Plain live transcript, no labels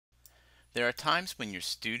There are times when your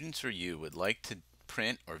students or you would like to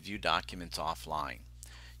print or view documents offline.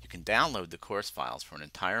 You can download the course files for an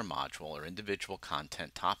entire module or individual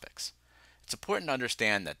content topics. It's important to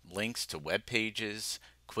understand that links to web pages,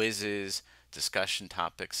 quizzes, discussion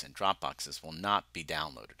topics, and Dropboxes will not be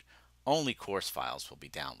downloaded. Only course files will be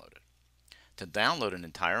downloaded. To download an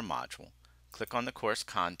entire module, click on the Course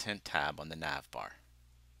Content tab on the navbar.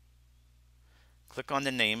 Click on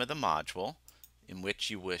the name of the module in which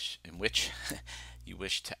you wish to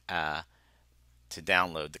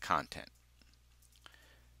download the content.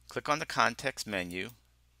 Click on the context menu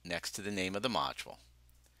next to the name of the module.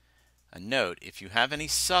 A note: if you have any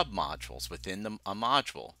sub-modules within a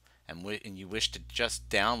module and you wish to just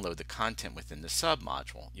download the content within the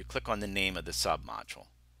sub-module, you click on the name of the sub-module.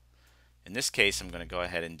 In this case, I'm going to go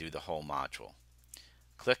ahead and do the whole module.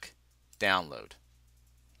 Click Download.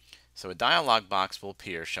 So a dialog box will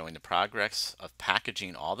appear showing the progress of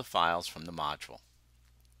packaging all the files from the module.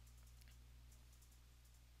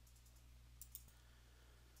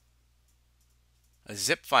 A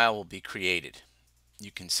zip file will be created.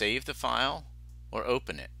 You can save the file or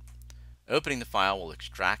open it. Opening the file will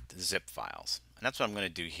extract the zip files. And that's what I'm going to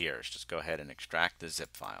do here, is just go ahead and extract the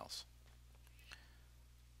zip files.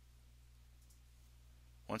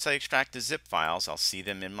 Once I extract the zip files, I'll see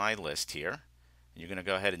them in my list here. You're going to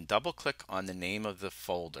go ahead and double click on the name of the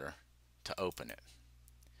folder to open it.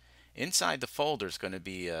 Inside the folder is going to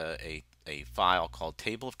be a file called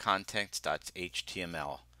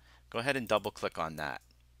tableofcontents.html. Go ahead and double click on that.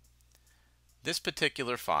 This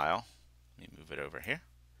particular file, let me move it over here,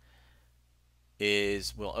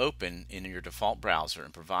 will open in your default browser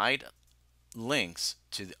and provide links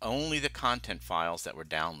to only the content files that were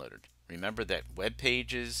downloaded. Remember that web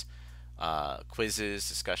pages, quizzes,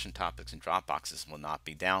 discussion topics, and Dropboxes will not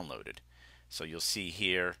be downloaded. So you'll see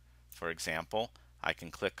here, for example, I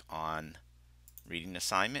can click on reading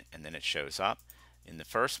assignment and then it shows up. In the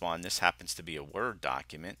first one, this happens to be a Word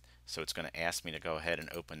document, so it's going to ask me to go ahead and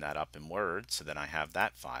open that up in Word so that I have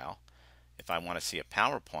that file. If I want to see a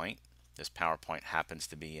PowerPoint, this PowerPoint happens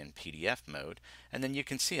to be in PDF mode, and then you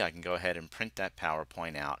can see I can go ahead and print that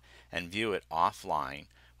PowerPoint out and view it offline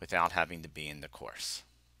without having to be in the course.